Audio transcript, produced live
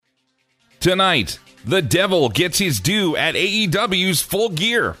Tonight, the Devil gets his due at AEW's Full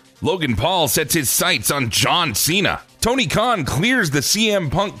Gear. Logan Paul sets his sights on John Cena. Tony Khan clears the CM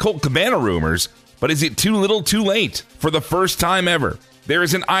Punk Colt Cabana rumors, but is it too little too late? For the first time ever, there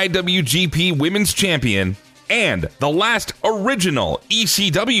is an IWGP Women's Champion and the last original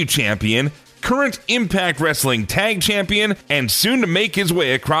ECW Champion, current Impact Wrestling Tag Champion, and soon to make his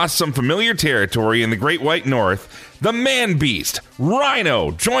way across some familiar territory in the Great White North, the Man Beast,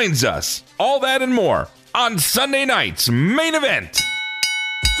 Rhino, joins us. All that and more on Sunday night's Main Event.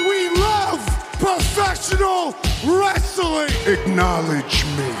 We love professional wrestling. Acknowledge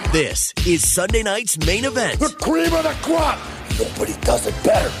me. This is Sunday night's Main Event. The cream of the crop. Nobody does it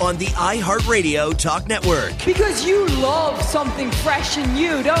better. On the iHeartRadio Talk Network. Because you love something fresh and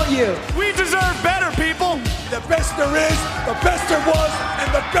new, don't you? We deserve better, people. The best there is, the best there was,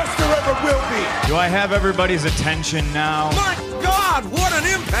 and the best there ever will be. Do I have everybody's attention now? My God, what an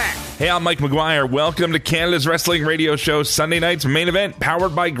impact. Hey, I'm Mike McGuire. Welcome to Canada's Wrestling Radio Show, Sunday night's Main Event,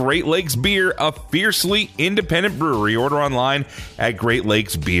 powered by Great Lakes Beer, a fiercely independent brewery. Order online at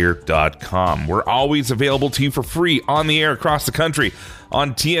greatlakesbeer.com. We're always available to you for free on the air across the country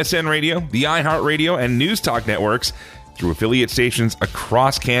on TSN Radio, the iHeartRadio, and News Talk networks through affiliate stations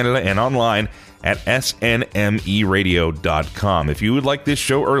across Canada and online at snmeradio.com. If you would like this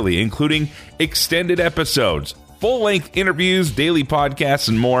show early, including extended episodes, full-length interviews, daily podcasts,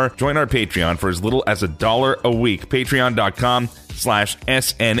 and more, join our Patreon for as little as $1 a week.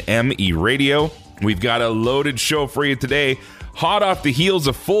 Patreon.com/SNMEradio. We've got a loaded show for you today. Hot off the heels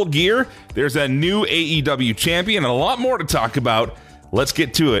of Full Gear, there's a new AEW champion and a lot more to talk about. Let's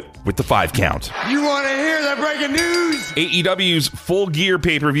get to it with the 5 count. You want to hear the breaking news? AEW's Full Gear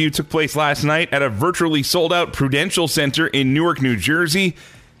pay-per-view took place last night at a virtually sold-out Prudential Center in Newark, New Jersey.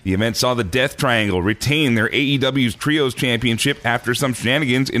 The event saw the Death Triangle retain their AEW's Trios Championship after some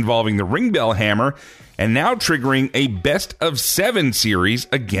shenanigans involving the Ring Bell Hammer, and now triggering a best-of-7 series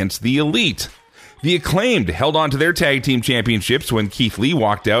against the Elite. The Acclaimed held on to their tag team championships when Keith Lee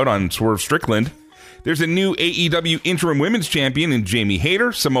walked out on Swerve Strickland. There's a new AEW Interim Women's Champion in Jamie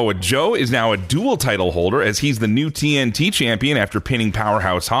Hayter. Samoa Joe is now a dual title holder as he's the new TNT Champion after pinning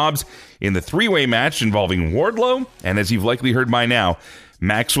Powerhouse Hobbs in the three-way match involving Wardlow. And as you've likely heard by now,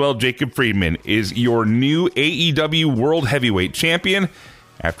 Maxwell Jacob Friedman is your new AEW World Heavyweight Champion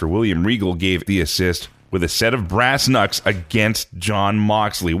after William Regal gave the assist with a set of brass knucks against Jon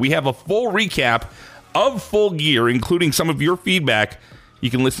Moxley. We have a full recap of Full Gear, including some of your feedback. You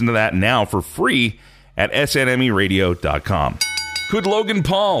can listen to that now for free at snmeradio.com. Could Logan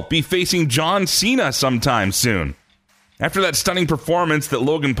Paul be facing John Cena sometime soon? After that stunning performance that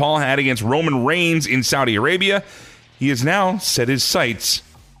Logan Paul had against Roman Reigns in Saudi Arabia, he has now set his sights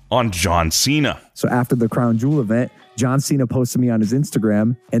on John Cena. So after the Crown Jewel event, John Cena posted me on his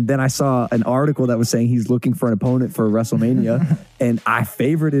Instagram, and then I saw an article that was saying he's looking for an opponent for WrestleMania, and I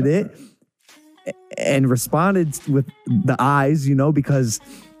favorited it and responded with the eyes, because,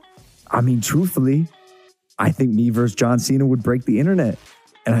 truthfully, I think me versus John Cena would break the internet.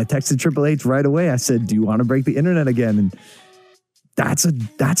 And I texted Triple H right away. I said, do you want to break the internet again? And that's a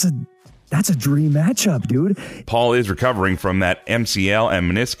dream matchup, dude. Paul is recovering from that MCL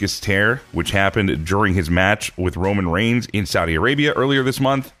and meniscus tear, which happened during his match with Roman Reigns in Saudi Arabia earlier this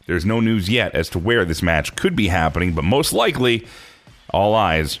month. There's no news yet as to where this match could be happening, but most likely, all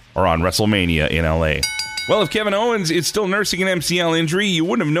eyes are on WrestleMania in LA. Well, if Kevin Owens is still nursing an MCL injury, you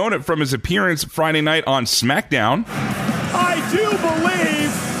wouldn't have known it from his appearance Friday night on SmackDown. I do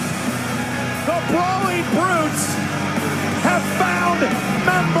believe the Brawling Brutes have found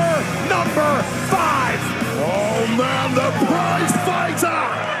member number 5. Oh, man, the prize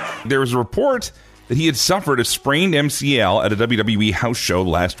fighter. There was a report that he had suffered a sprained MCL at a WWE house show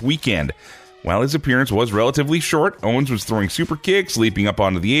last weekend. While his appearance was relatively short, Owens was throwing super kicks, leaping up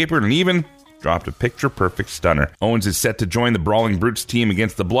onto the apron, and even dropped a picture-perfect stunner. Owens is set to join the Brawling Brutes team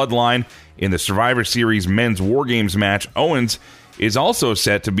against the Bloodline in the Survivor Series Men's War Games match. Owens is also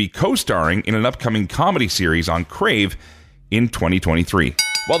set to be co-starring in an upcoming comedy series on Crave in 2023.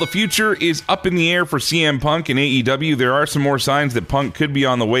 While the future is up in the air for CM Punk and AEW, there are some more signs that Punk could be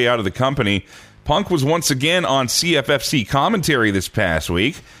on the way out of the company. Punk was once again on CFFC commentary this past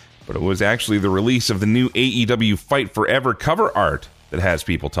week, but it was actually the release of the new AEW Fight Forever cover art that has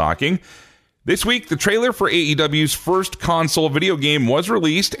people talking. This week, the trailer for AEW's first console video game was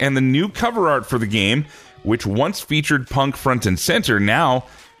released, and the new cover art for the game, which once featured Punk front and center, now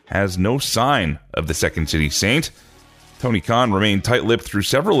has no sign of the Second City Saint. Tony Khan remained tight-lipped through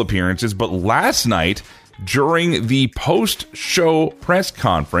several appearances, but last night, during the post-show press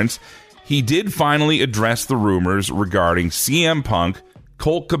conference, he did finally address the rumors regarding CM Punk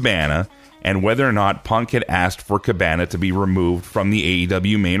Colt Cabana and whether or not Punk had asked for Cabana to be removed from the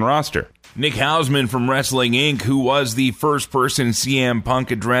AEW main roster. Nick Hausman from Wrestling Inc., who was the first person CM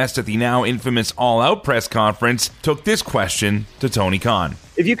Punk addressed at the now infamous All Out press conference, took this question to Tony Khan.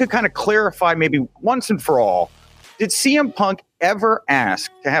 If you could kind of clarify maybe once and for all, did CM Punk ever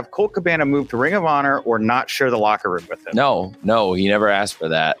ask to have Colt Cabana move to Ring of Honor or not share the locker room with him? No, he never asked for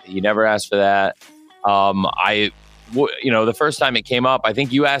that. The first time it came up, I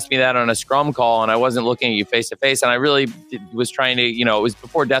think you asked me that on a scrum call, and I wasn't looking at you face to face, and I really was trying to, it was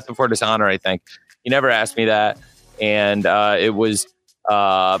before Death Before Dishonor, I think. You never asked me that, and it was,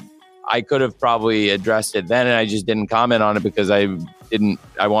 I could have probably addressed it then, and I just didn't comment on it because I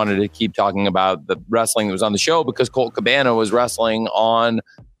wanted to keep talking about the wrestling that was on the show because Colt Cabana was wrestling on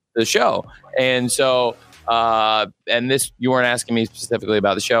the show. And so, you weren't asking me specifically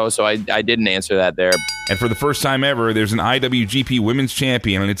about the show, so I didn't answer that there. And for the first time ever, there's an IWGP Women's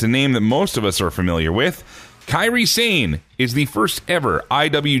Champion, and it's a name that most of us are familiar with. Kairi Sane is the first ever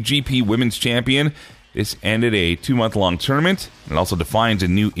IWGP Women's Champion. This ended a 2-month-long tournament. It also defines a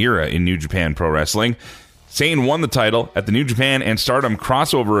new era in New Japan Pro Wrestling. Sane won the title at the New Japan and Stardom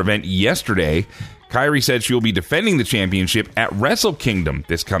crossover event yesterday. Kairi said she will be defending the championship at Wrestle Kingdom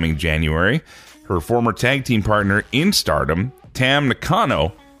this coming January. Her former tag team partner in Stardom, Tam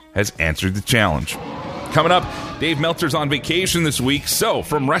Nakano, has answered the challenge. Coming up, Dave Meltzer's on vacation this week, so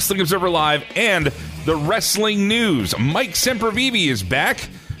from Wrestling Observer Live and the Wrestling News, Mike Sempervive is back,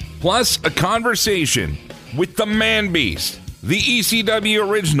 plus a conversation with the Man Beast, the ECW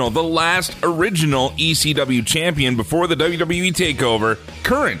original, the last original ECW champion before the WWE takeover,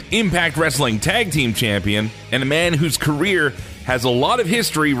 current Impact Wrestling Tag Team champion, and a man whose career has a lot of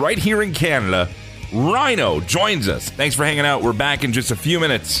history right here in Canada. Rhino joins us. Thanks for hanging out. We're back in just a few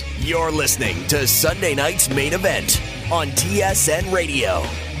minutes. You're listening to Sunday Night's Main Event on TSN Radio.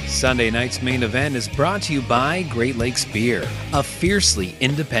 Sunday Night's Main Event is brought to you by Great Lakes Beer, a fiercely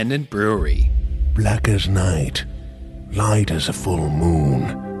independent brewery. Black as night, light as a full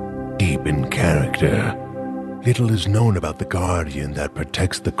moon, deep in character. Little is known about the guardian that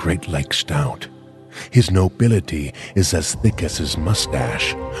protects the Great Lakes Stout. His nobility is as thick as his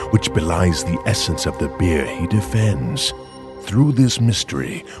mustache, which belies the essence of the beer he defends. Through this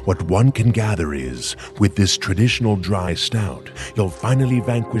mystery, what one can gather is, with this traditional dry stout, you'll finally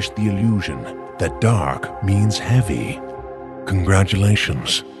vanquish the illusion that dark means heavy.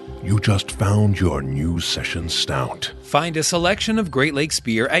 Congratulations, you just found your new session stout. Find a selection of Great Lakes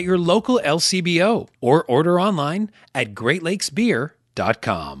Beer at your local LCBO or order online at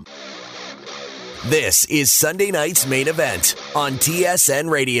greatlakesbeer.com. This is Sunday Night's Main Event on TSN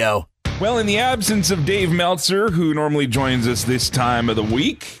Radio. Well, in the absence of Dave Meltzer, who normally joins us this time of the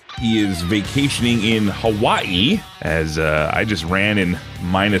week, he is vacationing in Hawaii, as I just ran in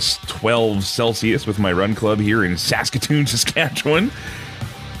minus 12 Celsius with my run club here in Saskatoon, Saskatchewan.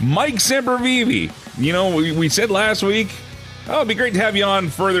 Mike Sempervive. We said last week, it'd be great to have you on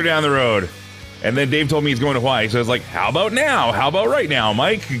further down the road. And then Dave told me he's going to Hawaii, so I was like, how about now? How about right now,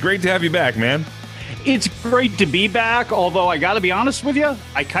 Mike? Great to have you back, man. It's great to be back, although I got to be honest with you,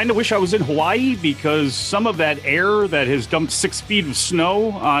 I kind of wish I was in Hawaii because some of that air that has dumped 6 feet of snow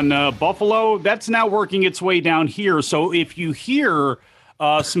on Buffalo, that's now working its way down here. So if you hear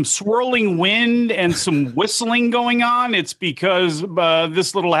some swirling wind and some whistling going on, it's because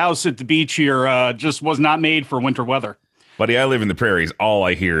this little house at the beach here just was not made for winter weather. Buddy, I live in the prairies. All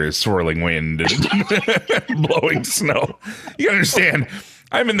I hear is swirling wind and blowing snow. You understand?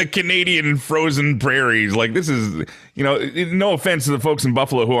 I'm in the Canadian frozen prairies. Like, this is, no offense to the folks in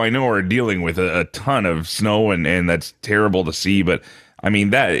Buffalo who I know are dealing with a ton of snow, and that's terrible to see. But I mean,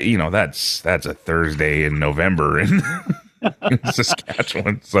 that's a Thursday in November in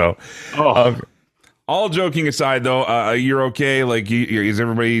Saskatchewan. So, all joking aside, though, you're okay. Like, is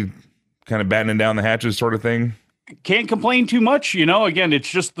everybody kind of battening down the hatches, sort of thing? Can't complain too much. Again, it's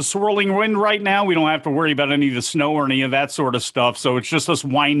just the swirling wind right now. We don't have to worry about any of the snow or any of that sort of stuff. So it's just us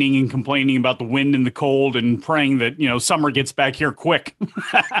whining and complaining about the wind and the cold and praying that, summer gets back here quick.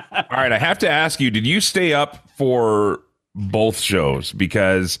 All right. I have to ask you, did you stay up for both shows?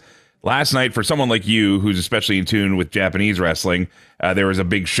 Because last night, for someone like you, who's especially in tune with Japanese wrestling, there was a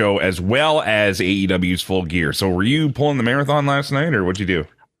big show as well as AEW's Full Gear. So were you pulling the marathon last night, or what'd you do?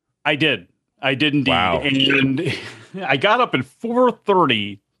 I did indeed. Wow. And I got up at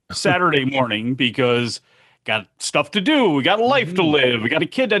 4:30 Saturday morning because got stuff to do. We got a life to live. We got a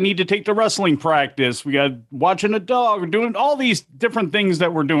kid I need to take to wrestling practice. We got watching a dog. We're doing all these different things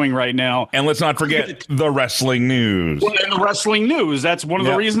that we're doing right now. And let's not forget the wrestling news. Well, and the wrestling news. That's one of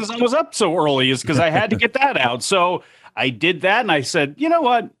the reasons I was up so early, is because I had to get that out. So I did that, and I said, you know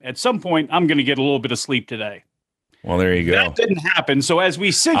what? At some point, I'm going to get a little bit of sleep today. Well, there you go. That didn't happen. So as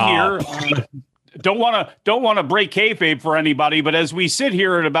we sit here, don't want to break kayfabe for anybody, but as we sit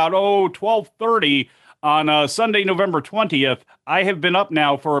here at about 12:30 on Sunday, November 20th, I have been up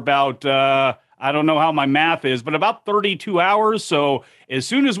now for about I don't know how my math is, but about 32 hours. So as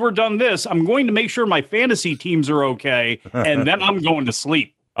soon as we're done this, I'm going to make sure my fantasy teams are okay, and then I'm going to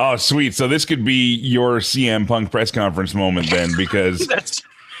sleep. Oh, sweet. So this could be your CM Punk press conference moment then, because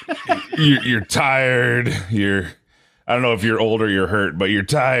you're tired. I don't know if you're old or you're hurt, but you're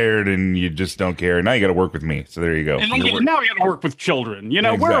tired and you just don't care. Now you got to work with me. So there you go. And now I got to work with children. You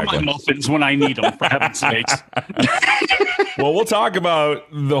know, Where are my muffins when I need them, for heaven's sakes? Well, we'll talk about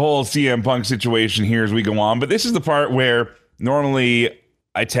the whole CM Punk situation here as we go on, but this is the part where normally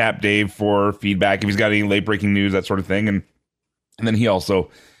I tap Dave for feedback if he's got any late breaking news, that sort of thing, and then he also,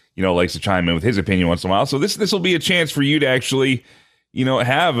 likes to chime in with his opinion once in a while. So this will be a chance for you to actually,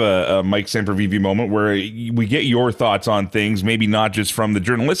 have a Mike Sempervive moment where we get your thoughts on things, maybe not just from the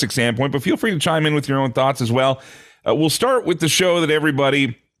journalistic standpoint, but feel free to chime in with your own thoughts as well. We'll start with the show that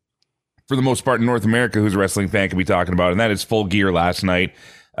everybody, for the most part in North America, who's a wrestling fan, can be talking about, and that is Full Gear last night.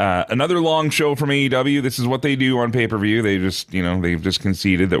 Another long show from AEW. This is what they do on pay-per-view. They just, they've just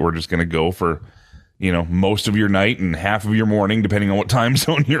conceded that we're just going to go for, most of your night and half of your morning, depending on what time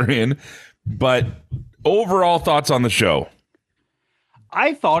zone you're in. But overall thoughts on the show.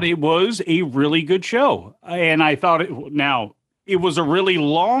 I thought it was a really good show. And I thought it was a really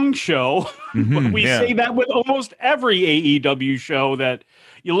long show. But we say that with almost every AEW show, that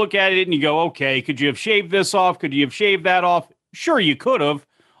you look at it and you go, okay, could you have shaved this off? Could you have shaved that off? Sure, you could have.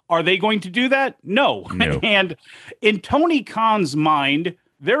 Are they going to do that? No. And in Tony Khan's mind,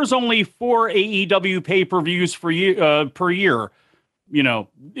 there's only 4 AEW pay-per-views per year.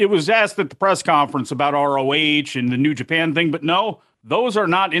 It was asked at the press conference about ROH and the New Japan thing, but no, those are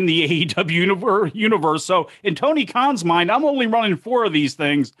not in the AEW universe. So in Tony Khan's mind, I'm only running 4 of these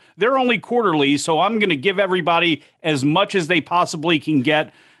things. They're only quarterly, so I'm going to give everybody as much as they possibly can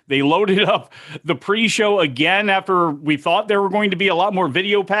get. They loaded up the pre-show again after we thought there were going to be a lot more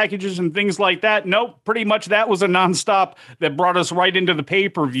video packages and things like that. Nope, pretty much that was a nonstop that brought us right into the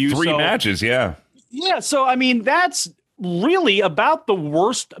pay-per-view. 3 matches, yeah. Yeah, so I mean, that's really about the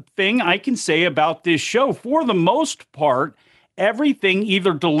worst thing I can say about this show. For the most part, everything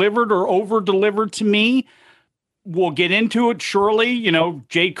either delivered or over-delivered to me. We'll get into it surely.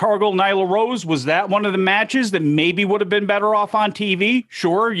 Jade Cargill, Nyla Rose, was that one of the matches that maybe would have been better off on TV?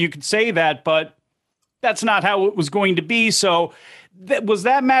 Sure, you could say that, but that's not how it was going to be. So was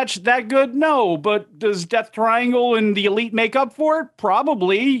that match that good? No, but does Death Triangle and the Elite make up for it?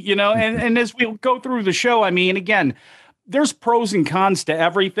 Probably, and as we go through the show, I mean, again, there's pros and cons to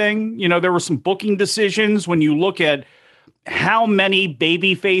everything. There were some booking decisions when you look at how many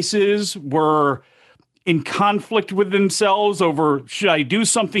baby faces were in conflict with themselves over, should I do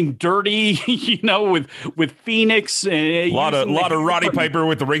something dirty, with Phoenix? A lot of Roddy Piper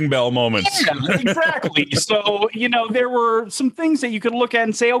with the ring bell moments. Yeah, exactly. So, there were some things that you could look at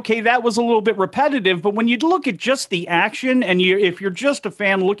and say, okay, that was a little bit repetitive. But when you look at just the action, and if you're just a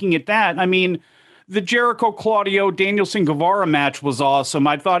fan looking at that, I mean, the Jericho, Claudio, Danielson, Guevara match was awesome.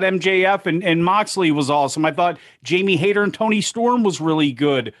 I thought MJF and Moxley was awesome. I thought Jamie Hayter and Tony Storm was really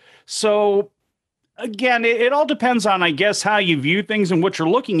good. So, again, it all depends on, I guess, how you view things and what you're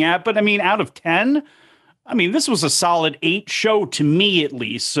looking at. But, I mean, out of 10, I mean, this was a solid 8 show to me, at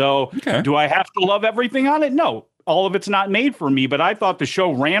least. So Do I have to love everything on it? No, all of it's not made for me. But I thought the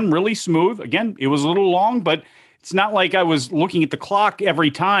show ran really smooth. Again, it was a little long, but it's not like I was looking at the clock every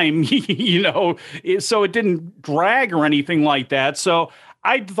time, so it didn't drag or anything like that. So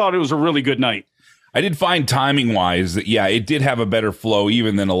I thought it was a really good night. I did find timing-wise that, yeah, it did have a better flow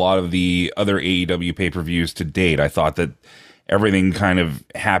even than a lot of the other AEW pay-per-views to date. I thought that everything kind of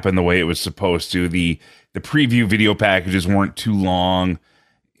happened the way it was supposed to. The preview video packages weren't too long.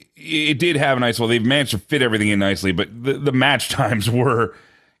 It did have a nice, they've managed to fit everything in nicely, but the match times were,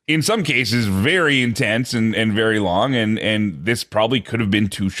 in some cases, very intense and very long, and this probably could have been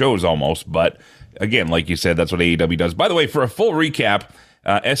 2 shows almost. But again, like you said, that's what AEW does. By the way, for a full recap,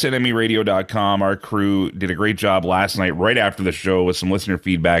 SNMEradio.com, our crew did a great job last night right after the show with some listener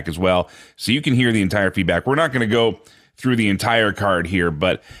feedback as well, so you can hear the entire feedback. We're not going to go through the entire card here,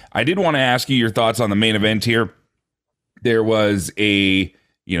 but I did want to ask you your thoughts on the main event here. There was a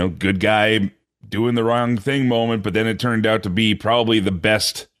good guy doing the wrong thing moment, but then it turned out to be probably the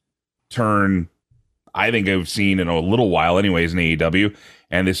best turn I think I've seen in a little while anyways in AEW,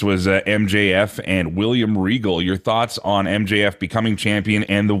 and this was MJF and William Regal. Your thoughts on MJF becoming champion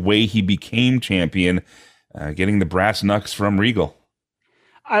and the way he became champion getting the brass knucks from Regal.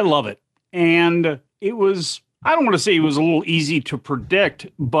 I love it. And it was, I don't want to say it was a little easy to predict,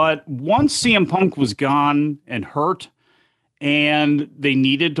 but once CM Punk was gone and hurt, and they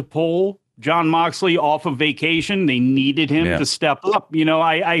needed to pull Jon Moxley off of vacation, they needed him to step up. You know,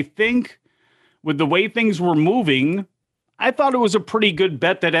 I think with the way things were moving, I thought it was a pretty good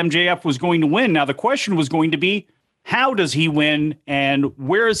bet that MJF was going to win. Now, the question was going to be, how does he win, and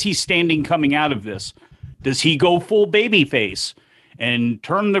where is he standing coming out of this? Does he go full babyface and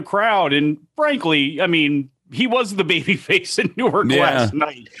turn the crowd? And frankly, I mean, he was the babyface in Newark last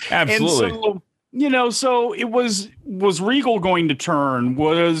night. Absolutely. And so, you know, so it was Regal going to turn?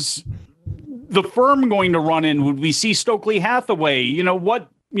 Was the Firm going to run in? Would we see Stokely Hathaway? You know,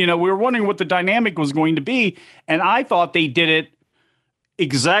 we were wondering what the dynamic was going to be. And I thought they did it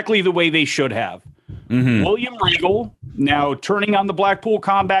exactly the way they should have. Mm-hmm. William Regal now turning on the Blackpool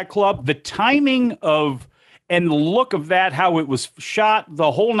Combat Club, the timing of and the look of that, how it was shot,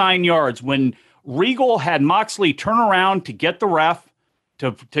 the whole 9 yards, when Regal had Moxley turn around to get the ref,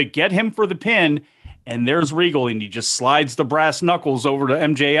 to get him for the pin, and there's Regal, and he just slides the brass knuckles over to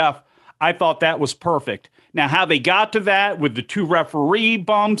MJF. I thought that was perfect. Now, how they got to that with the 2 referee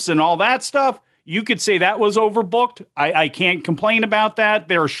bumps and all that stuff, you could say that was overbooked. I can't complain about that.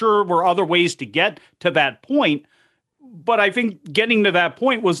 There sure were other ways to get to that point, but I think getting to that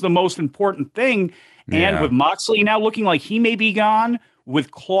point was the most important thing. And with Moxley now looking like he may be gone,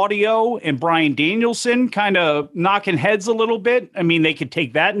 with Claudio and Bryan Danielson kind of knocking heads a little bit, I mean, they could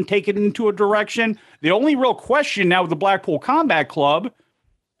take that and take it into a direction. The only real question now with the Blackpool Combat Club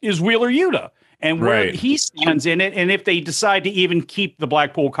is Wheeler Yuta and where he stands in it, and if they decide to even keep the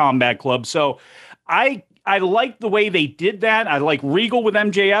Blackpool Combat Club. So I like the way they did that. I like Regal with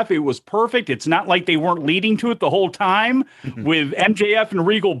MJF. It was perfect. It's not like they weren't leading to it the whole time with MJF and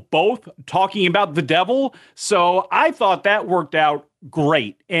Regal both talking about the devil. So I thought that worked out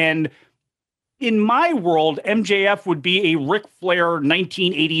great. And in my world, MJF would be a Ric Flair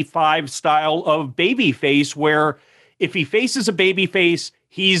 1985 style of babyface, where if he faces a babyface,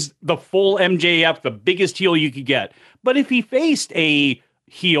 he's the full MJF, the biggest heel you could get. But if he faced a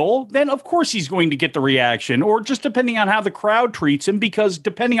heel, then of course he's going to get the reaction, or just depending on how the crowd treats him, because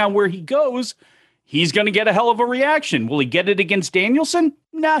depending on where he goes, he's going to get a hell of a reaction. Will he get it against Danielson?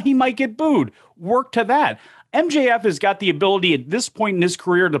 Nah, he might get booed. Work to that. MJF has got the ability at this point in his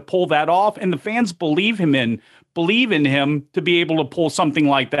career to pull that off, and the fans believe in him to be able to pull something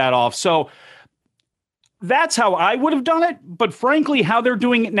like that off. So that's how I would have done it. But frankly, how they're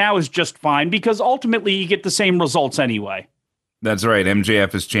doing it now is just fine, because ultimately you get the same results anyway. That's right.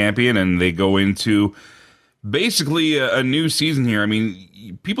 MJF is champion, and they go into basically a new season here. I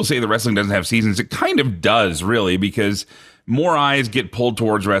mean, people say the wrestling doesn't have seasons. It kind of does, really, because more eyes get pulled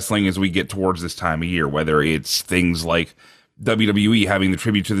towards wrestling as we get towards this time of year, whether it's things like WWE having the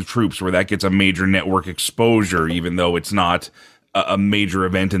Tribute to the Troops, where that gets a major network exposure, even though it's not a major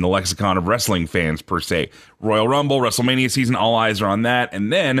event in the lexicon of wrestling fans per se. Royal Rumble, WrestleMania season, all eyes are on that,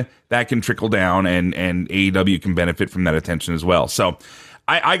 and then that can trickle down, and AEW can benefit from that attention as well. So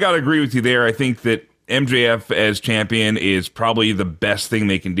I gotta agree with you there. I think that MJF as champion is probably the best thing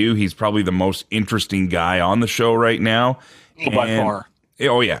they can do. He's probably the most interesting guy on the show right now. By far.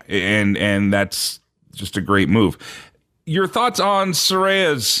 Oh yeah, and that's just a great move. Your thoughts on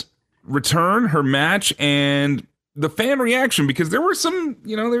Saraya's return, her match, and the fan reaction? Because there were some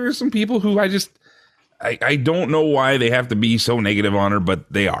people who I don't know why they have to be so negative on her,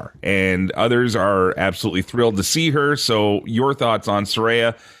 but they are. And others are absolutely thrilled to see her. So your thoughts on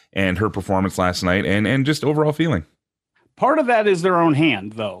Saraya and her performance last night, and just overall feeling? Part of that is their own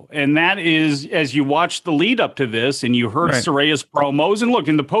hand, though. And that is, as you watch the lead up to this and you heard Saraya's promos, and look,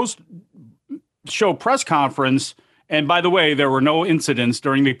 in the post-show press conference, and by the way, there were no incidents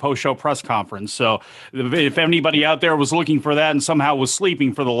during the post-show press conference. So if anybody out there was looking for that and somehow was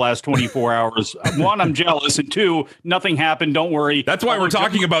sleeping for the last 24 hours, one, I'm jealous, and two, nothing happened. Don't worry. That's why we're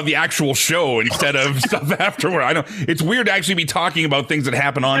talking about the actual show instead of stuff afterward. I know it's weird to actually be talking about things that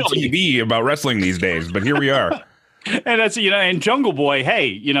happen on TV about wrestling these days, but here we are. And that's, and Jungle Boy,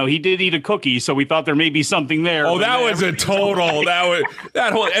 hey, he did eat a cookie, so we thought there may be something there. Oh, that was a total,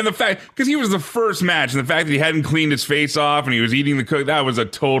 and the fact, because he was the first match, and the fact that he hadn't cleaned his face off and he was eating the cookie, that was a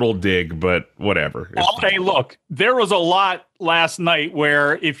total dig, but whatever. Hey, look, there was a lot last night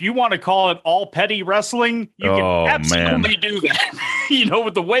where if you want to call it all petty wrestling, you can absolutely do that.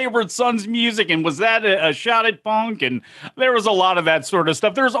 With the Wayward Sons music, and was that a shot at Punk? And there was a lot of that sort of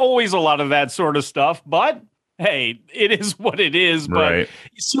stuff. There's always a lot of that sort of stuff, but hey, it is what it is. But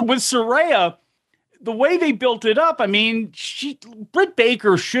with Saraya, the way they built it up, I mean, Britt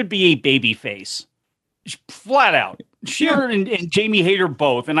Baker should be a babyface. Flat out. Sheer and Jamie Hayter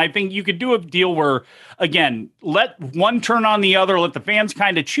both. And I think you could do a deal where, again, let one turn on the other, let the fans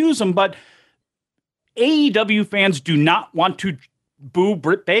kind of choose them. But AEW fans do not want to boo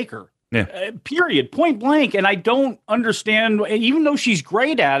Britt Baker. Period. Point blank. And I don't understand, even though she's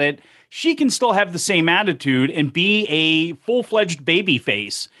great at it, she can still have the same attitude and be a full-fledged baby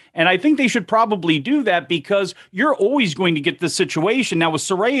face. And I think they should probably do that because you're always going to get this situation. Now with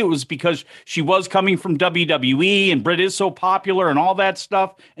Saraya, it was because she was coming from WWE and Britt is so popular and all that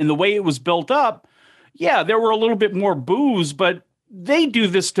stuff. And the way it was built up, yeah, there were a little bit more boos, but they do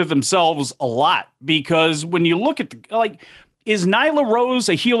this to themselves a lot because when you look at is Nyla Rose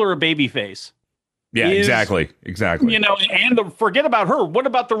a heel or a baby face? Yeah, exactly. And forget about her. What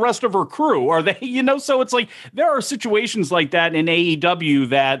about the rest of her crew? Are they, so it's like there are situations like that in AEW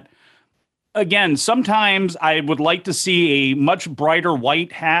that, again, sometimes I would like to see a much brighter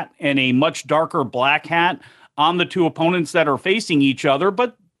white hat and a much darker black hat on the two opponents that are facing each other.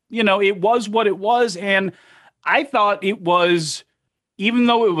 But, it was what it was. And I thought it was, even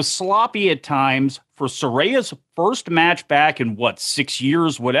though it was sloppy at times, for Saraya's first match back in 6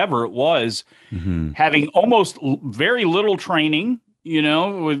 years, whatever it was, having almost very little training,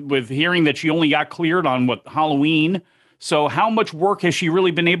 with hearing that she only got cleared on Halloween. So how much work has she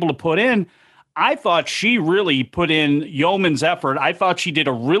really been able to put in? I thought she really put in yeoman's effort. I thought she did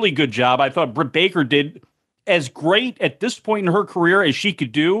a really good job. I thought Britt Baker did as great at this point in her career as she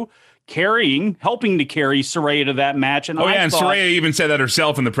could do, helping to carry Saraya to that match. And and Saraya even said that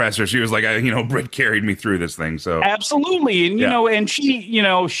herself in the presser. She was like, Britt carried me through this thing. So absolutely. And, and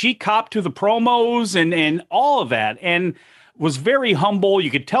she copped to the promos and all of that and was very humble.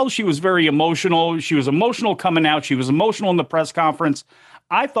 You could tell she was very emotional. She was emotional coming out. She was emotional in the press conference.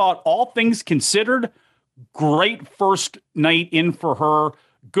 I thought, all things considered, great first night in for her.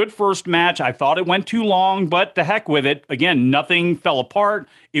 Good first match. I thought it went too long, but the heck with it. Again, nothing fell apart.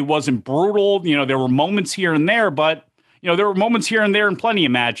 It wasn't brutal. There were moments here and there, but there were moments here and there in plenty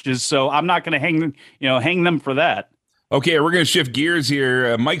of matches. So I'm not going to hang them for that. Okay, we're going to shift gears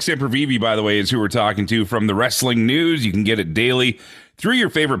here. Mike Sempervive, by the way, is who we're talking to from the Wrestling News. You can get it daily through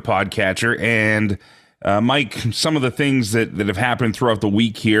your favorite podcatcher. And Mike, some of the things that have happened throughout the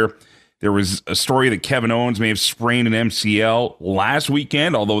week here. There was a story that Kevin Owens may have sprained an MCL last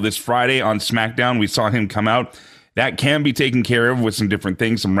weekend, although this Friday on SmackDown, we saw him come out. That can be taken care of with some different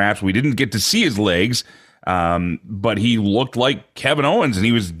things, some wraps. We didn't get to see his legs, but he looked like Kevin Owens, and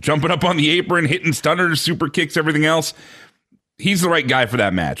he was jumping up on the apron, hitting stunners, super kicks, everything else. He's the right guy for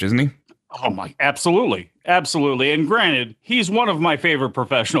that match, isn't he? Oh, my, absolutely. Absolutely. And granted, he's one of my favorite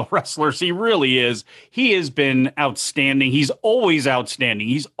professional wrestlers. He really is. He has been outstanding. He's always outstanding.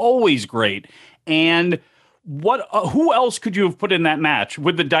 He's always great. And who else could you have put in that match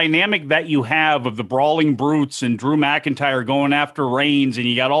with the dynamic that you have of the Brawling Brutes and Drew McIntyre going after Reigns, and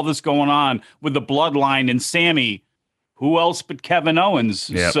you got all this going on with the Bloodline and Sammy? Who else but Kevin Owens?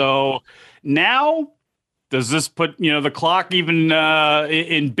 Yep. So now, does this put the clock even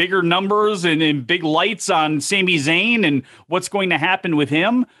in bigger numbers and in big lights on Sami Zayn and what's going to happen with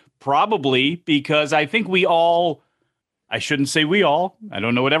him? Probably, because I think I shouldn't say we all, I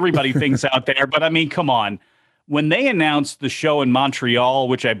don't know what everybody thinks out there, but I mean, come on. When they announced the show in Montreal,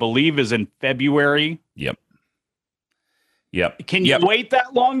 which I believe is in February. Yep. Can you wait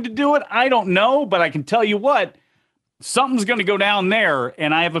that long to do it? I don't know, but I can tell you what. Something's going to go down there,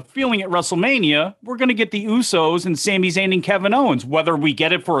 and I have a feeling at WrestleMania, we're going to get the Usos and Sami Zayn and Kevin Owens. Whether we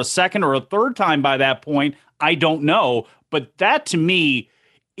get it for a second or a third time by that point, I don't know. But that, to me,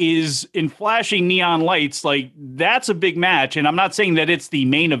 is in flashing neon lights. Like, that's a big match, and I'm not saying that it's the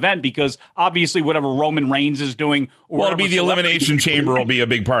main event because, obviously, whatever Roman Reigns is doing... Well, it'll be the Elimination Chamber will be a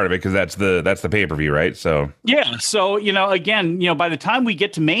big part of it because that's the pay-per-view, right? So yeah, so, again, by the time we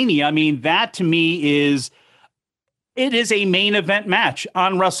get to Mania, I mean, that, to me, is... It is a main event match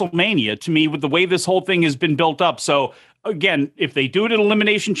on WrestleMania to me with the way this whole thing has been built up. So again, if they do it at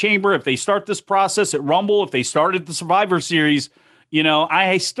Elimination Chamber, if they start this process at Rumble, if they start at the Survivor Series,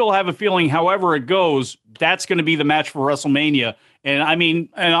 I still have a feeling however it goes, that's going to be the match for WrestleMania. And I mean,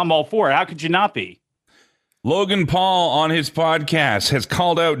 and I'm all for it. How could you not be? Logan Paul on his podcast has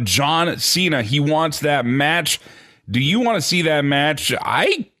called out John Cena. He wants that match. Do you want to see that match?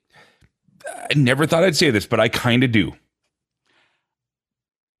 I never thought I'd say this, but I kind of do.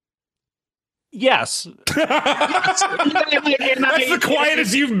 Yes. That's the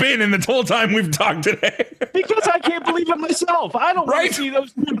quietest you've been in the whole time we've talked today. Because I can't believe it myself. I don't want to see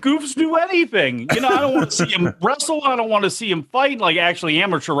those goofs do anything. I don't want to see him wrestle. I don't want to see him fight, like actually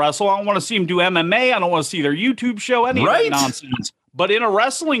amateur wrestle. I don't want to see him do MMA. I don't want to see their YouTube show, any of that nonsense. But in a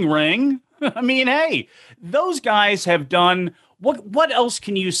wrestling ring, I mean, hey, those guys have done what else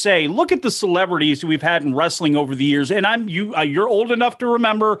can you say? Look at the celebrities we've had in wrestling over the years. And you're old enough to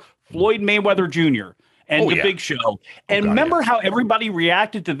remember Floyd Mayweather Jr. and Big Show. And remember how everybody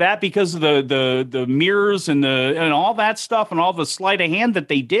reacted to that because of the mirrors and all that stuff and all the sleight of hand that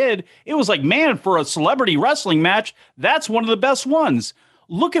they did. It was like, man, for a celebrity wrestling match, that's one of the best ones.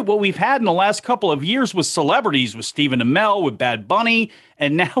 Look at what we've had in the last couple of years with celebrities, with Stephen Amell, with Bad Bunny,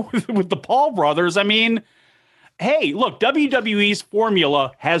 and now with the Paul brothers. I mean, hey, look, WWE's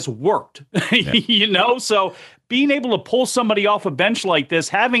formula has worked, so being able to pull somebody off a bench like this,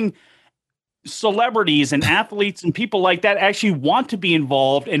 having celebrities and athletes and people like that actually want to be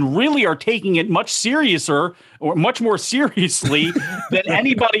involved and really are taking it much more seriously than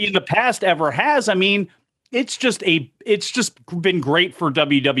anybody in the past ever has. I mean, it's just been great for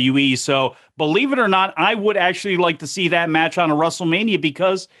WWE. So believe it or not, I would actually like to see that match on a WrestleMania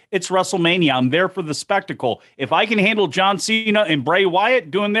because it's WrestleMania. I'm there for the spectacle. If I can handle John Cena and Bray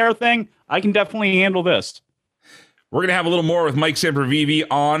Wyatt doing their thing, I can definitely handle this. We're going to have a little more with Mike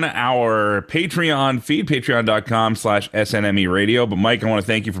Sempervive on our Patreon feed, patreon.com/SNME radio. But Mike, I want to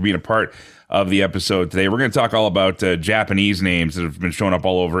thank you for being a part of the episode today. We're going to talk all about Japanese names that have been showing up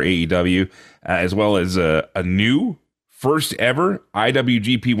all over AEW, as well as a new first ever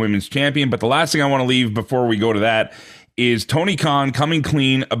IWGP Women's Champion. But the last thing I want to leave before we go to that is Tony Khan coming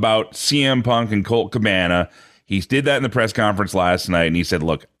clean about CM Punk and Colt Cabana. He did that in the press conference last night, and he said,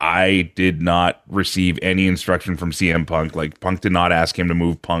 look, I did not receive any instruction from CM Punk. Like, Punk did not ask him to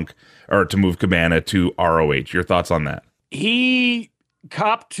move Cabana to ROH. Your thoughts on that? He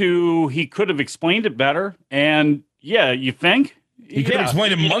could have explained it better. And yeah, you think? He could have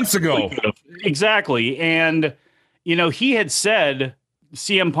explained it months ago. Exactly. And, he had said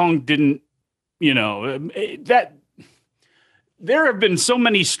CM Punk didn't, that there have been so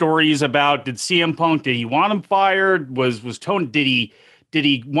many stories about, did CM Punk, did he want him fired? Was Tony, did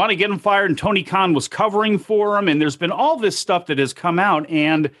he want to get him fired? And Tony Khan was covering for him. And there's been all this stuff that has come out.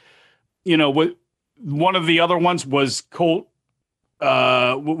 And, one of the other ones was Colt.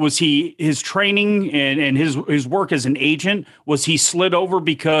 Was his training and his work as an agent, was he slid over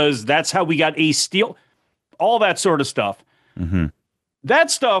because that's how we got Ace Steel? All that sort of stuff. Mm-hmm.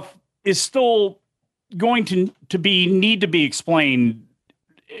 That stuff is still going to need to be explained,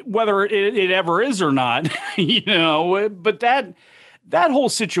 whether it ever is or not, but that whole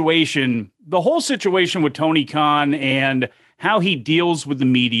situation, the whole situation with Tony Khan and how he deals with the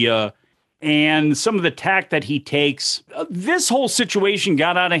media and some of the tact that he takes, this whole situation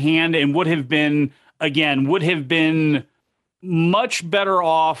got out of hand and would have been much better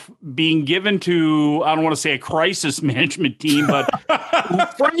off being given to, I don't want to say a crisis management team, but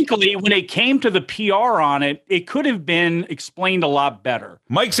frankly, when it came to the PR on it, it could have been explained a lot better.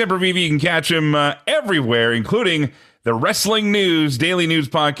 Mike Sempervive, you can catch him everywhere, including the Wrestling News Daily News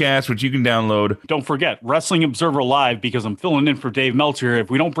Podcast, which you can download. Don't forget, Wrestling Observer Live, because I'm filling in for Dave Meltzer.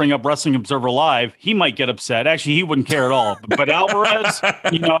 If we don't bring up Wrestling Observer Live, he might get upset. Actually, he wouldn't care at all. But Alvarez,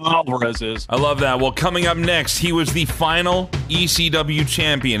 Alvarez is. I love that. Well, coming up next, he was the final ECW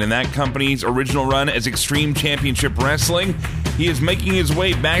champion in that company's original run as Extreme Championship Wrestling. He is making his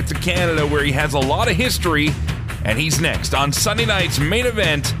way back to Canada, where he has a lot of history, and he's next on Sunday night's main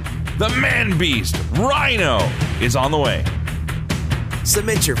event. The Man Beast, Rhino, is on the way.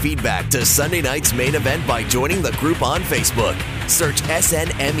 Submit your feedback to Sunday night's main event by joining the group on Facebook. Search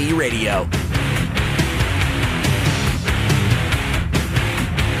SNME Radio.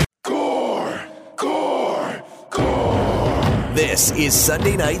 This is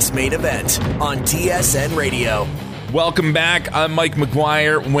Sunday night's main event on TSN Radio. Welcome back. I'm Mike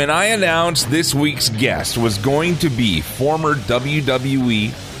McGuire. When I announced this week's guest was going to be former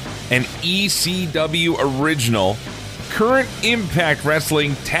WWE and ECW original, current Impact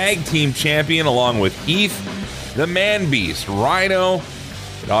Wrestling Tag Team Champion, along with Heath, the Man Beast, Rhino,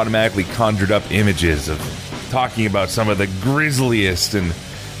 it automatically conjured up images of talking about some of the grisliest and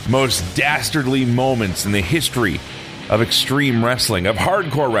most dastardly moments in the history of extreme wrestling, of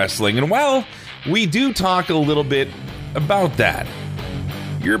hardcore wrestling. And well, we do talk a little bit about that.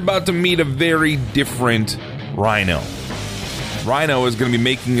 You're about to meet a very different Rhino. Rhino is going to be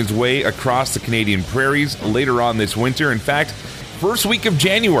making his way across the Canadian prairies later on this winter. In fact, first week of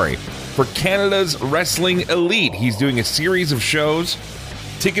January for Canada's Wrestling Elite. He's doing a series of shows.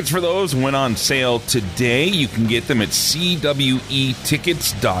 Tickets for those went on sale today. You can get them at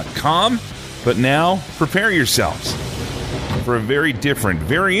CWEtickets.com. But now, prepare yourselves for a very different,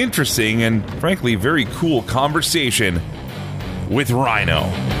 very interesting, and frankly, very cool conversation with Rhino.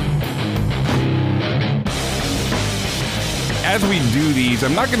 as we do these,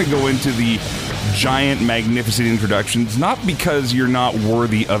 I'm not going to go into the giant, magnificent introductions, not because you're not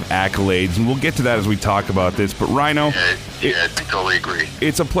worthy of accolades, and we'll get to that as we talk about this, but Rhino... Yeah, I totally agree.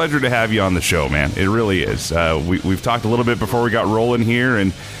 It's a pleasure to have you on the show, man. It really is. We've talked a little bit before we got rolling here,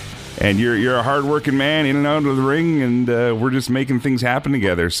 and you're a hard-working man in and out of the ring, and we're just making things happen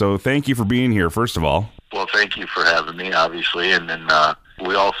together. So thank you for being here, first of all. Well, thank you for having me, obviously, and then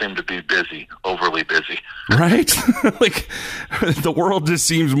we all seem to be busy, overly busy. Right? Like, the world just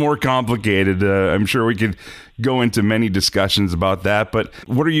seems more complicated. I'm sure we could go into many discussions about that, but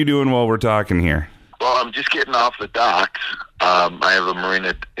what are you doing while we're talking here? Well, I'm just getting off the docks. I have a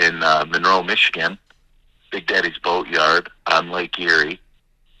marina in Monroe, Michigan, Big Daddy's Boat Yard on Lake Erie,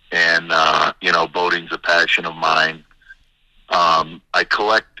 and, boating's a passion of mine. I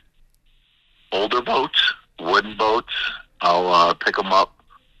collect older boats, wooden boats. I'll pick them up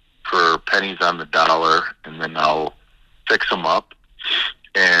for pennies on the dollar, and then I'll fix them up.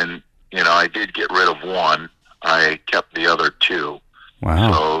 And, I did get rid of one. I kept the other two.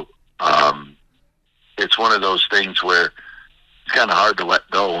 Wow. So it's one of those things where it's kind of hard to let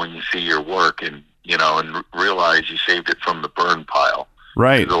go when you see your work and, and realize you saved it from the burn pile.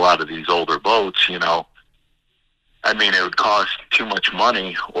 Right. Because a lot of these older boats, it would cost too much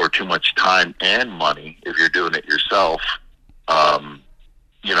money or too much time and money if you're doing it yourself,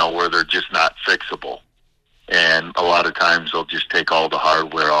 where they're just not fixable. And a lot of times they'll just take all the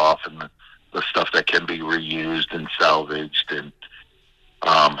hardware off and the stuff that can be reused and salvaged and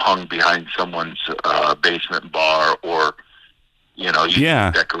hung behind someone's basement bar or,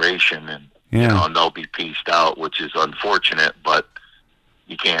 used decoration and, and they'll be pieced out, which is unfortunate, but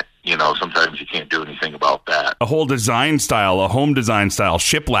you can't, sometimes you can't do anything about that. A whole design style, a home design style,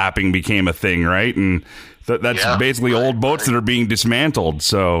 shiplapping became a thing, right? And that's basically old boats that are being dismantled.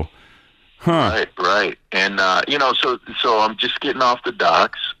 So, Right. And, so I'm just getting off the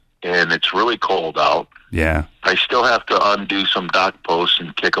docks and it's really cold out. Yeah. I still have to undo some dock posts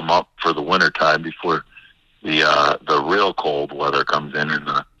and kick them up for the wintertime before the real cold weather comes in and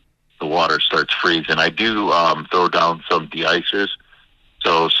the water starts freezing. I do throw down some de-icers.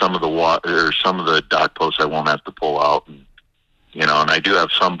 So some of the dock posts I won't have to pull out, and and I do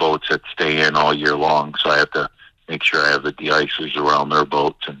have some boats that stay in all year long, so I have to make sure I have the de-icers around their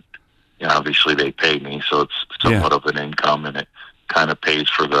boats, and obviously they pay me, so it's somewhat of an income, and it kind of pays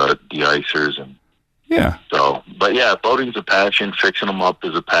for the de-icers, and So, but boating's a passion. Fixing them up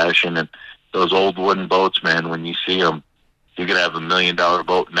is a passion, and those old wooden boats, man, when you see them, you could have $1 million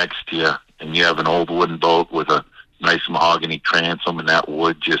boat next to you, and you have an old wooden boat with a nice mahogany transom and that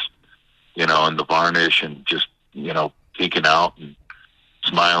wood just, and the varnish and just, peeking out and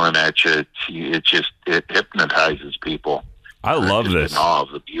smiling at you. It hypnotizes people. I love this. In awe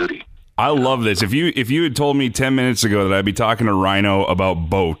of the beauty. I love this. If you had told me 10 minutes ago that I'd be talking to Rhino about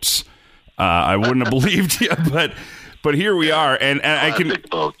boats, I wouldn't have believed you, but here we are, and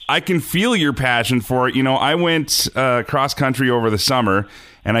I can feel your passion for it. I went cross country over the summer,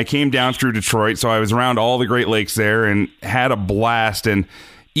 and I came down through Detroit, so I was around all the Great Lakes there and had a blast. And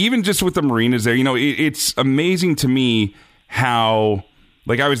even just with the marinas there, it's amazing to me how,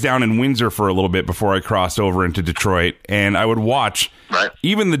 like, I was down in Windsor for a little bit before I crossed over into Detroit, and I would watch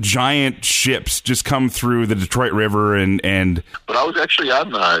even the giant ships just come through the Detroit River and But I was actually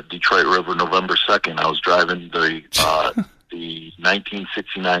on the Detroit River November 2nd. I was driving the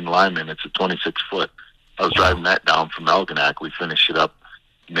 1969 Lyman. It's a 26-foot. I was driving that down from Elginak. We finished it up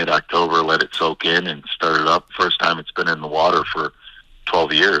mid-October, let it soak in, and started up. First time it's been in the water for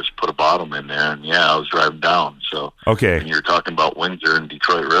 12 years. Put a bottom in there, and I was driving down. So, okay. And you're talking about Windsor and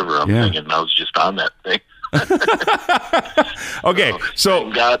Detroit River. I'm thinking I was just on that thing. Okay,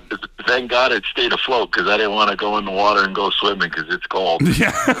 so thank God it stayed afloat because I didn't want to go in the water and go swimming because it's cold.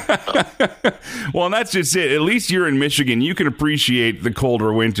 Well, and that's just it. At least you're in Michigan. You can appreciate the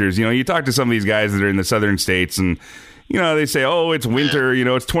colder winters. You talk to some of these guys that are in the southern states, and they say, "Oh, it's winter.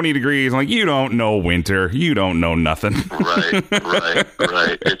 It's 20 degrees." I'm like, you don't know winter. You don't know nothing. Right.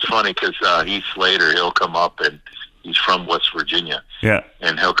 It's funny because Heath Slater, he'll come up, and he's from West Virginia. Yeah,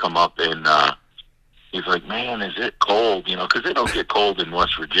 and he'll come up and. He's like, man, is it cold? Because they don't get cold in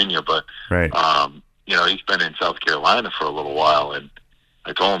West Virginia, but, he's been in South Carolina for a little while, and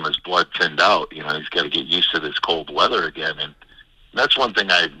I told him his blood thinned out. He's got to get used to this cold weather again, and that's one thing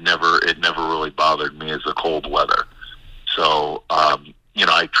it never really bothered me is the cold weather. So,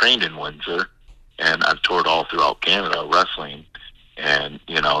 I trained in Windsor, and I've toured all throughout Canada wrestling, and,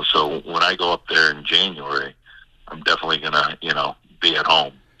 so when I go up there in January, I'm definitely going to, be at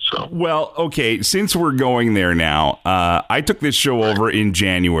home. So, well, okay, since we're going there now, I took this show over in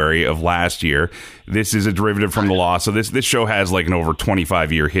January of last year. This is a derivative from the law, so this show has like an over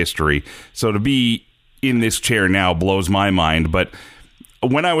 25-year history. So to be in this chair now blows my mind. But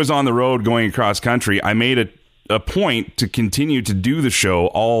when I was on the road going across country, I made a point to continue to do the show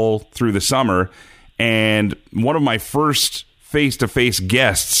all through the summer. And one of my first face-to-face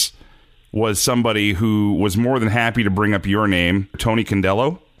guests was somebody who was more than happy to bring up your name, Tony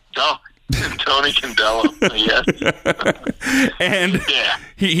Condello. Oh, Tony Condello, yes. And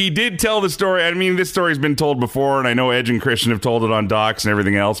he did tell the story. I mean, this story's been told before, and I know Edge and Christian have told it on docs and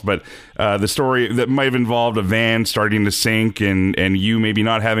everything else, but the story that might have involved a van starting to sink and you maybe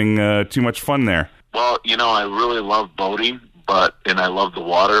not having too much fun there. Well, I really love boating, and I love the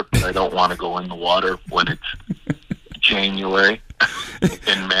water, but I don't want to go in the water when it's January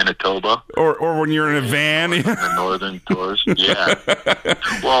in Manitoba. Or when you're in a van. The northern tours. Yeah.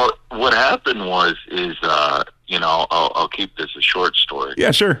 Well, what happened is I'll keep this a short story.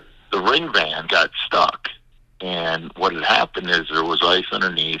 Yeah, sure. The ring van got stuck. And what had happened is there was ice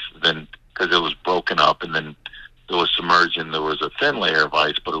underneath, then because it was broken up, and then it was submerged, and there was a thin layer of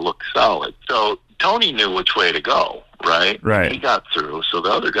ice, but it looked solid. So Tony knew which way to go, right? Right. He got through. So the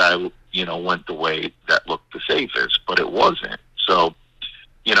other guy, went the way that looked the safest, but it wasn't. So,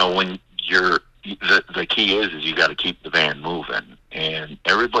 when the key is you got to keep the van moving, and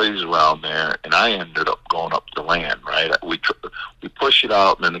everybody's around there, and I ended up going up to land, right? We push it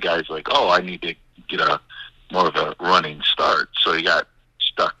out, and then the guy's like, oh, I need to get more of a running start. So he got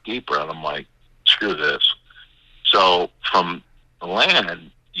stuck deeper, and I'm like, screw this. So from the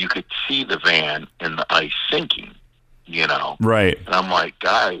land, you could see the van and the ice sinking, Right. And I'm like,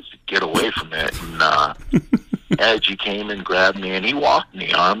 guys, get away from it. And Edge, he came and grabbed me, and he walked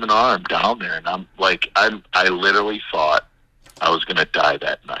me arm in arm down there. And I'm like, I literally thought I was going to die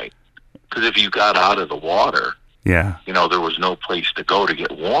that night. Because if you got out of the water, yeah, there was no place to go to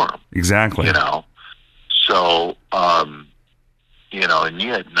get warm. Exactly. So, and you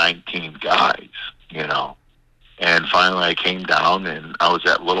had 19 guys, And finally I came down, and I was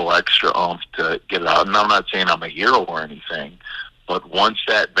that little extra oomph to get it out. And I'm not saying I'm a hero or anything, but once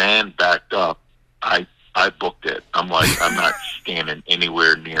that van backed up, I booked it. I'm like, I'm not standing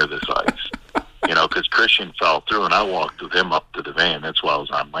anywhere near this ice, because Christian fell through, and I walked with him up to the van. That's why I was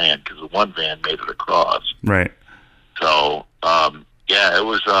on land, because the one van made it across. Right. So, it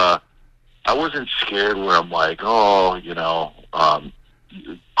was, I wasn't scared where I'm like,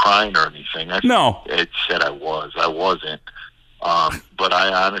 crying or anything. No. It said I wasn't. But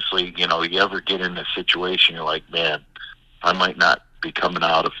I honestly, you ever get in a situation, you're like, man, I might not be coming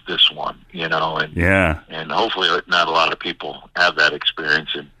out of this one, and yeah, and hopefully not a lot of people have that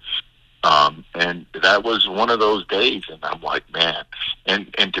experience, and that was one of those days, and I'm like, man,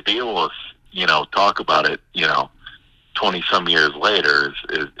 and to be able to talk about it 20 some years later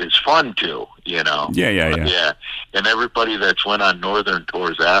is fun too, Yeah. And everybody that's went on northern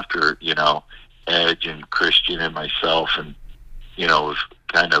tours after, Edge and Christian and myself, and have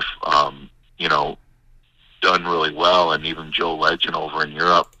kind of done really well, and even Joe Legend over in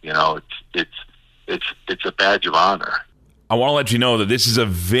Europe, it's a badge of honor. I want to let you know that this is a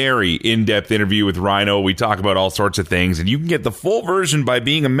very in-depth interview with Rhino. We talk about all sorts of things, and you can get the full version by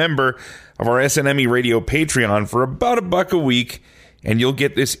being a member of our SNME Radio Patreon for about $1 a week, and you'll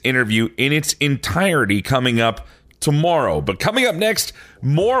get this interview in its entirety coming up tomorrow. But coming up next,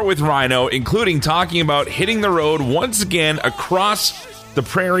 more with Rhino, including talking about hitting the road once again across the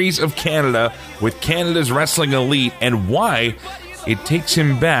prairies of Canada with Canada's Wrestling Elite, and why it takes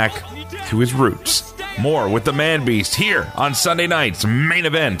him back to his roots. More with the Man Beast here on Sunday night's Main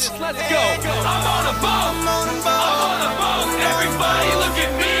Event. Let's go. I'm on a boat. I'm on a boat. Everybody look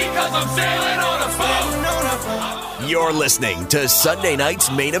at me, 'cause I'm sailing on a boat. You're listening to Sunday night's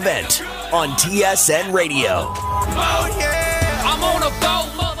Main Event on TSN Radio. Oh, yeah. I'm on a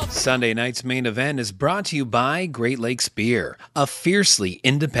boat, mother. Sunday night's Main Event is brought to you by Great Lakes Beer, a fiercely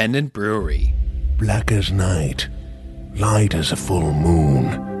independent brewery. Black as night, light as a full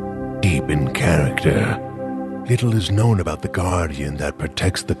moon, deep in character. Little is known about the guardian that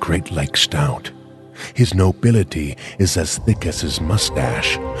protects the Great Lakes Stout. His nobility is as thick as his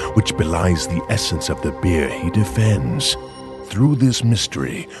mustache, which belies the essence of the beer he defends. Through this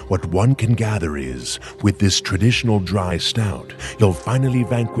mystery, what one can gather is, with this traditional dry stout, you'll finally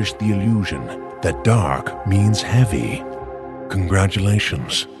vanquish the illusion that dark means heavy.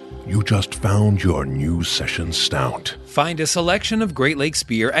 Congratulations, you just found your new session stout. Find a selection of Great Lakes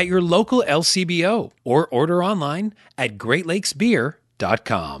Beer at your local LCBO or order online at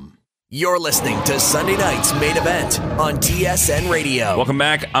greatlakesbeer.com. You're listening to Sunday Night's Main Event on TSN Radio. Welcome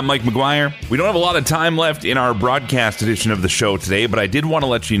back. I'm Mike McGuire. We don't have a lot of time left in our broadcast edition of the show today, but I did want to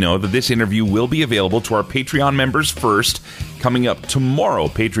let you know that this interview will be available to our Patreon members first, coming up tomorrow,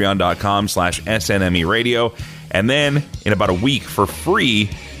 patreon.com/SNME Radio, and then in about a week for free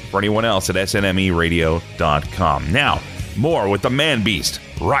for anyone else at snmeradio.com. Now, more with the man beast,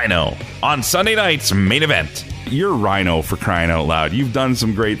 Rhino, on Sunday Night's Main Event. You're Rhino, for crying out loud. You've done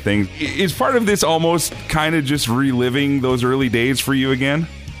some great things. Is part of this almost kind of just reliving those early days for you again?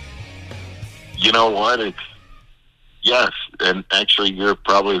 You know what? Yes, and actually, you're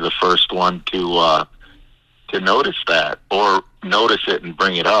probably the first one to notice that, or notice it and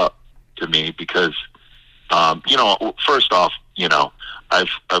bring it up to me, because first off,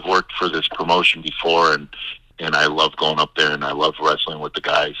 I've worked for this promotion before, and I love going up there, and I love wrestling with the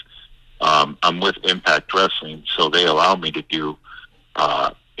guys. I'm with Impact Wrestling, so they allow me to do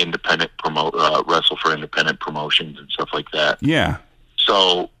wrestle for independent promotions and stuff like that. Yeah.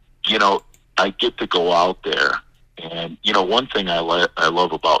 So, I get to go out there, and, one thing I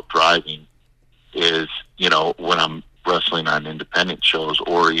love about driving is, when I'm wrestling on independent shows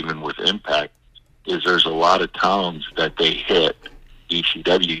or even with Impact, is there's a lot of towns that they hit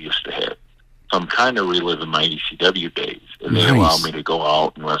ECW used to hit. So I'm kind of reliving my ECW days, and they allow me to go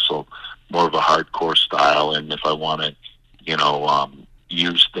out and wrestle more of a hardcore style. And if I want to,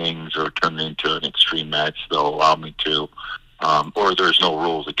 use things or turn it into an extreme match, they'll allow me to, or there's no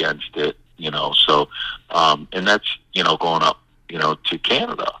rules against it, So, and that's, going up, to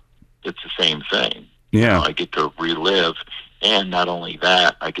Canada. It's the same thing. Yeah. I get to relive, and not only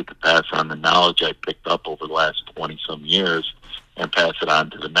that, I get to pass on the knowledge I picked up over the last 20-some years and pass it on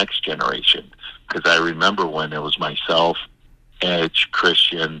to the next generation. Because I remember when it was myself, Edge,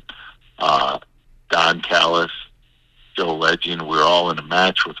 Christian, Don Callis, Joe Legend, we were all in a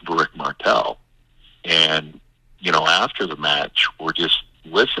match with Rick Martel. And, after the match, we're just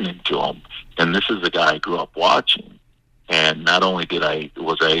listening to him. And this is the guy I grew up watching. And not only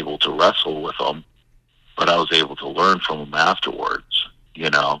was I able to wrestle with him, but I was able to learn from him afterwards,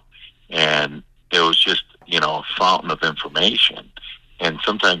 And it was just, a fountain of information. And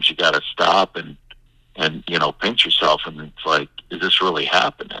sometimes you got to stop and pinch yourself, and it's like, is this really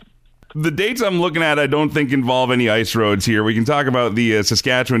happening? The dates I'm looking at, I don't think involve any ice roads here. We can talk about the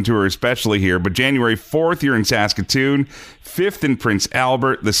Saskatchewan tour especially here, but January 4th, you're in Saskatoon, 5th in Prince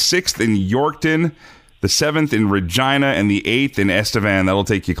Albert, the 6th in Yorkton, the 7th in Regina, and the 8th in Estevan. That'll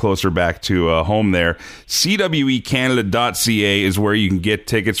take you closer back to home there. CWEcanada.ca is where you can get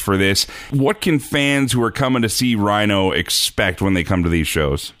tickets for this. What can fans who are coming to see Rhino expect when they come to these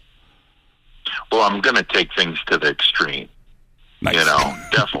shows? Well, I'm going to take things to the extreme. Nice.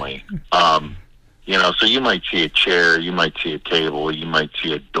 Definitely. So you might see a chair, you might see a table, you might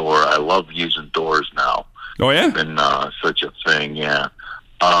see a door. I love using doors now. Oh, yeah? It's been such a thing, yeah.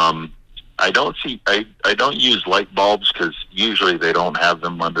 I don't use light bulbs because usually they don't have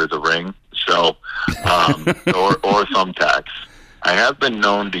them under the ring. So, or thumbtacks. I have been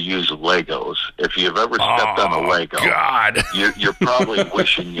known to use Legos. If you've ever stepped on a Lego, God. You're probably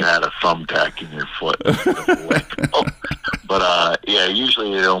wishing you had a thumbtack in your foot instead of a Lego. But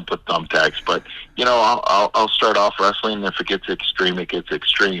usually they don't put thumbtacks. But I'll start off wrestling. If it gets extreme, it gets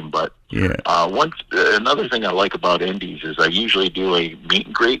extreme. But another thing I like about indies is I usually do a meet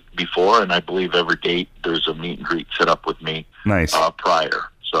and greet before, and I believe every date there's a meet and greet set up with me. Nice. Prior.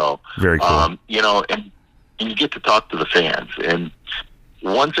 So very cool. And you get to talk to the fans. And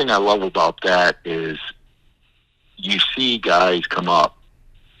one thing I love about that is you see guys come up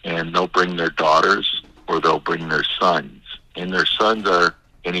and they'll bring their daughters or they'll bring their sons. And their sons are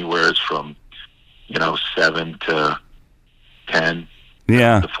anywhere from, 7 to 10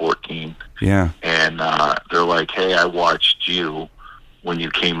 to 14. Yeah. And they're like, hey, I watched you when you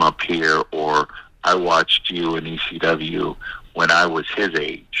came up here, or I watched you in ECW when I was his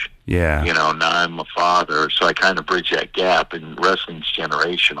age. Yeah. Now I'm a father, so I kind of bridge that gap, and wrestling's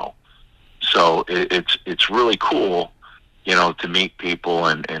generational. So it's really cool, to meet people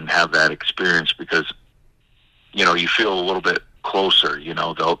and have that experience, because, you feel a little bit closer,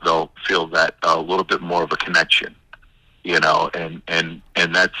 they'll feel that a little bit more of a connection, and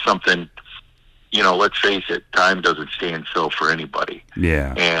that's something, let's face it, time doesn't stand still for anybody.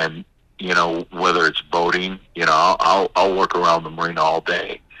 Yeah. And, whether it's boating, I'll work around the marina all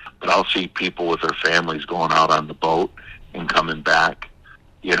day, but I'll see people with their families going out on the boat and coming back,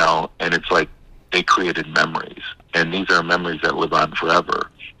 and it's like they created memories, and these are memories that live on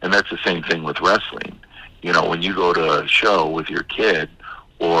forever. And that's the same thing with wrestling. When you go to a show with your kid,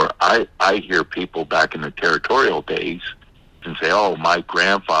 or I hear people back in the territorial days, and say, "Oh, my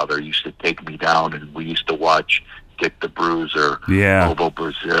grandfather used to take me down, and we used to watch Dick the Bruiser, Bobo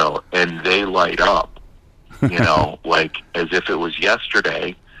Brazil," and they light up, like as if it was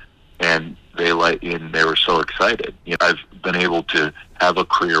yesterday, and they were so excited. I've been able to have a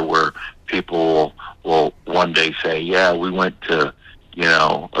career where people will one day say, "Yeah, we went to,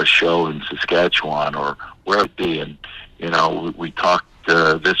 a show in Saskatchewan or where it be, and we talked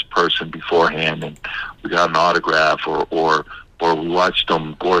to this person beforehand, and we got an autograph, or we watched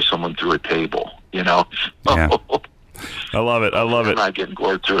them gore someone through a table." Yeah. I love it. I'm not getting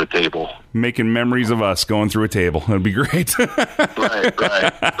gored through a table. Making memories of us going through a table. That'd be great.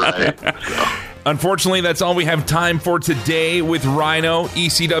 Right. So. Unfortunately, that's all we have time for today with Rhino,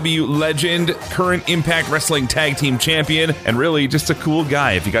 ECW legend, current Impact Wrestling Tag Team Champion, and really just a cool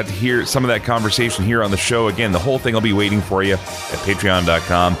guy. If you got to hear some of that conversation here on the show, again, the whole thing will be waiting for you at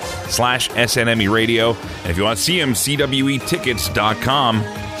patreon.com/SNME Radio. And if you want to see him, CWEtickets.com.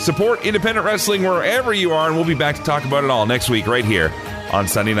 Support independent wrestling wherever you are, and we'll be back to talk about it all next week right here on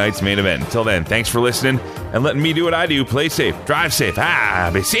Sunday Night's Main Event. Until then, thanks for listening and letting me do what I do. Play safe, drive safe.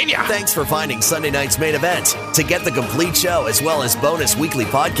 Be seeing ya. Thanks for finding Sunday Night's Main Event. To get the complete show as well as bonus weekly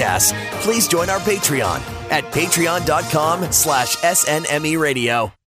podcasts, please join our Patreon at patreon.com/SNME Radio.